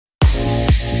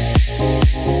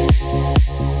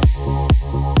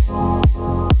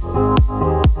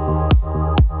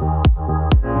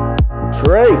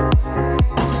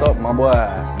My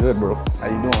boy. Good, bro. How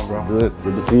you doing, bro? Good.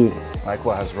 Good to see you.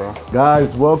 Likewise, bro.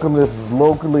 Guys, welcome. This is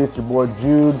LocaLee. It's your boy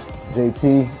Jude,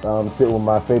 JP. I'm sitting with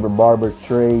my favorite barber,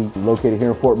 Trey, located here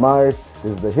in Fort Myers.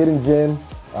 This is the Hidden Gem.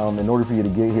 In order for you to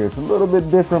get here, it's a little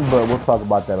bit different, but we'll talk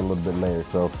about that a little bit later.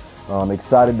 So I'm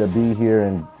excited to be here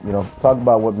and talk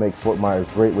about what makes Fort Myers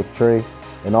great with Trey,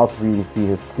 and also for you to see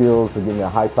his skills to give me a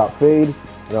high top fade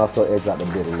and also edge out the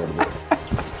bit a little bit.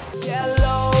 Yeah,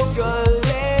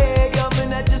 LocaLee,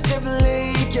 coming at just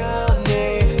differently, yeah.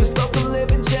 This local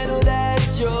living channel that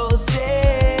you'll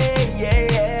see,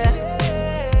 yeah.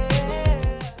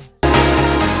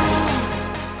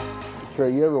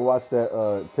 Trey, you ever watch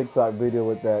that TikTok video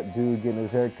with that dude getting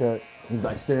his hair cut? He's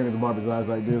like staring at the barber's eyes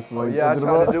like this. Oh, yeah, I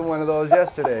tried to do one of those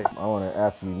yesterday. I want to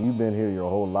ask you, you've been here your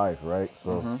whole life, right?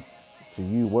 So to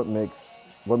you, what makes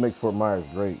Fort Myers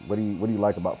great? What do you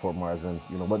like about Fort Myers, and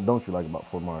what don't you like about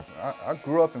Fort Myers? I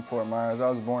grew up in Fort Myers. I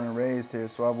was born and raised here,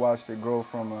 so I've watched it grow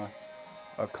from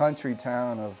a country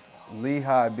town of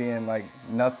Lehigh being like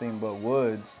nothing but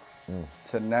woods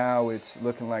to now it's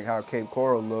looking like how Cape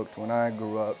Coral looked when I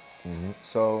grew up.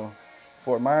 So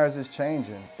Fort Myers is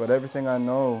changing, but everything I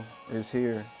know is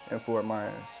here in Fort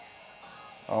Myers.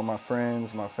 All my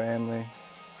friends, my family.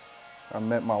 I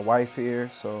met my wife here,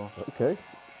 so okay.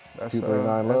 That's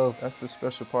the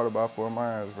special part about Fort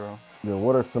Myers, bro. Yeah,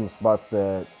 what are some spots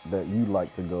that you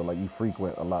like to go, like you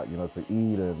frequent a lot, to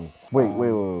eat and...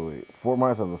 Wait. Fort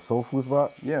Myers has a soul food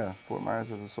spot? Yeah, Fort Myers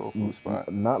has a soul food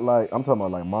spot. Not like, I'm talking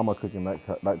about like mama cooking, that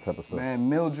type of stuff. Man,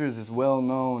 Mildred's is well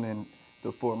known in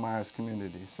the Fort Myers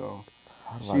community, so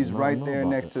she's right there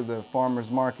next to the farmer's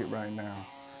market right now.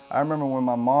 I remember when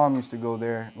my mom used to go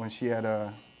there when she had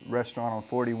a restaurant on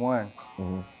 41.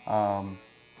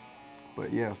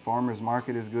 But yeah, farmer's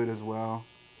market is good as well.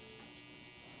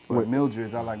 But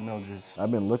Mildred's, I like Mildred's.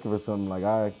 I've been looking for something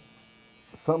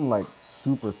like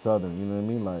super southern, you know what I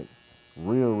mean? Like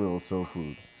real soul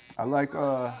food. I like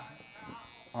the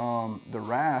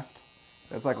Raft.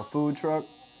 That's like a food truck.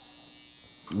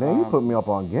 Man, you put me up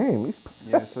on game.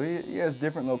 Yeah, so he has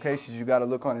different locations. You got to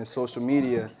look on his social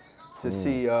media to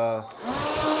see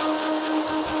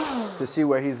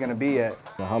where he's gonna be at.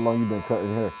 How long you been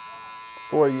cutting hair?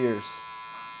 4 years.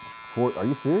 Are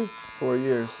you serious? 4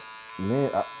 years. Man,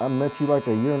 I met you like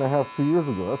a year and a half, 2 years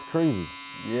ago. That's crazy.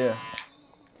 Yeah.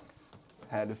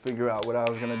 Had to figure out what I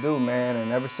was gonna do, man,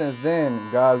 and ever since then,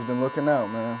 God's been looking out,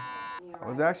 man. I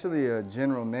was actually a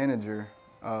general manager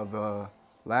of a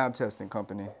lab testing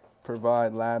company.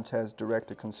 Provide lab tests direct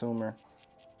to consumer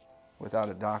without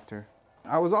a doctor.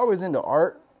 I was always into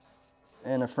art,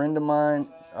 and a friend of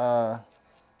mine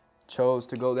chose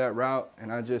to go that route,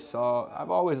 and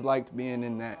I've always liked being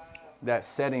in that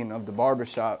setting of the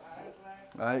barbershop.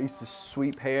 I used to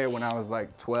sweep hair when I was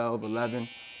like 12, 11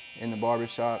 in the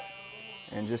barbershop,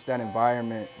 and just that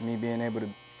environment, me being able to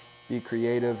be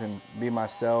creative and be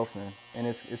myself, and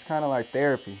it's kind of like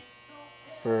therapy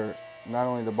for not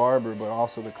only the barber, but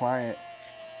also the client.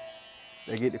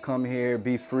 They get to come here,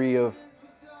 be free of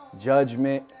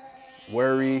judgment,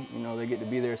 worry, they get to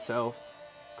be their self,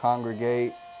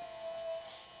 congregate,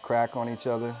 crack on each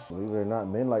other. Believe it or not,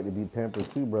 men like to be pampered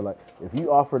too, bro. Like, if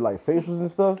you offered like facials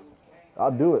and stuff, I'll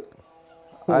do it.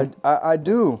 I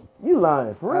do. You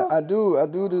lying, for real? I do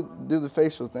the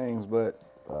facial things, but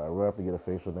we'll have to get a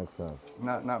facial next time.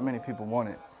 Not many people want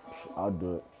it. I'll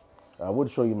do it. I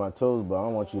would show you my toes, but I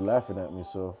don't want you laughing at me,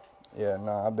 so. Yeah,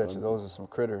 nah, I bet you those are some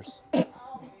critters. Any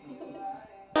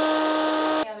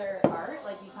other art?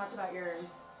 Like you talked about your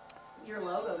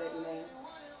logo that you made.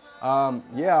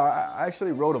 Yeah, I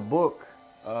actually wrote a book.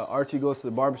 Archie Goes to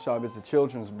the Barbershop. It's a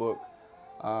children's book.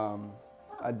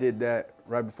 I did that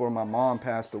right before my mom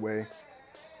passed away.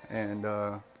 And,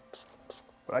 but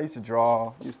I used to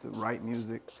draw, used to write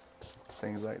music,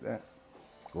 things like that.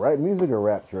 Write music or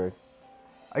rap, Trey?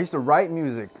 I used to write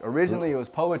music. Originally, it was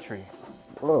poetry.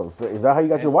 Oh, so is that how you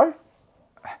got your wife?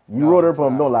 You wrote her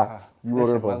poem, don't lie. You wrote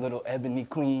her poem. My little ebony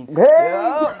queen. Hey!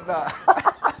 Yeah,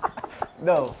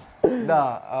 nah.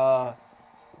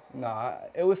 Nah,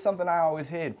 it was something I always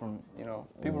hid from,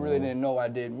 people really didn't know I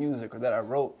did music or that I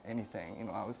wrote anything.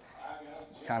 I was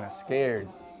kind of scared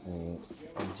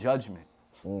of judgment,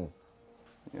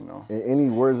 Any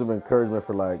words of encouragement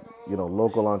for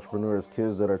local entrepreneurs,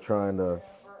 kids that are trying to,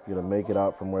 make it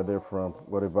out from where they're from?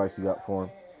 What advice you got for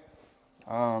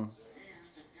them?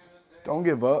 Don't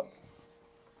give up.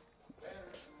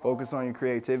 Focus on your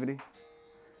creativity.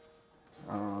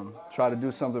 Try to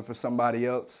do something for somebody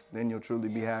else, then you'll truly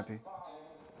be happy.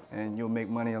 And you'll make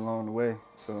money along the way,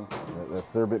 so. That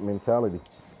servant mentality.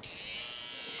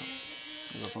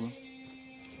 You go for me?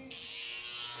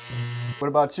 What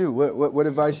about you? What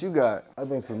advice you got? I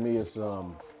think for me, it's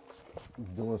doing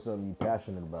something you're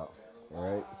passionate about, all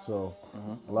right? So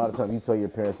a lot of times you tell your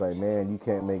parents, like, man, you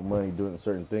can't make money doing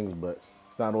certain things, but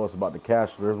it's not always about the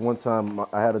cash. There's one time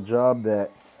I had a job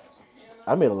that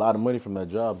I made a lot of money from that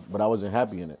job, but I wasn't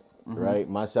happy in it, right?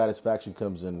 My satisfaction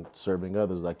comes in serving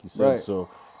others, like you said. Right. So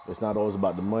it's not always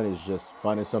about the money. It's just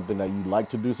finding something that you like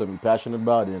to do, something you're passionate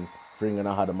about, and figuring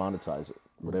out how to monetize it,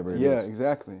 whatever it is. Yeah,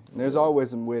 exactly. And there's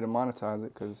always a way to monetize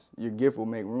it because your gift will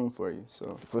make room for you.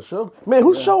 So For sure. Man,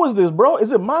 whose show is this, bro?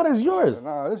 Is it mine or is yours?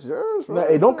 nah, it's yours, bro. Nah,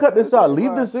 hey, don't cut this out.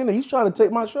 Leave this in there. He's trying to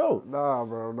take my show. Nah,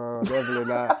 bro, no, definitely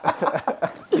not.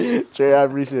 Trey, I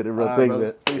appreciate it, bro. All right, Thanks, brother.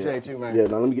 man. Appreciate you, man. Yeah,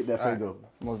 now let me get that thing go.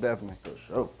 Most definitely. For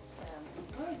sure.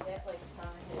 I want to get like some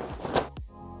of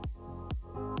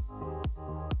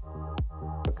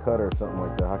his. A cut or something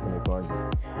like that. How can they find you?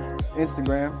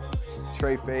 Instagram,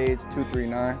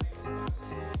 TreyFadez239.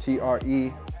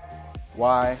 TreyFadez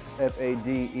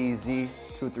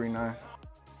 239.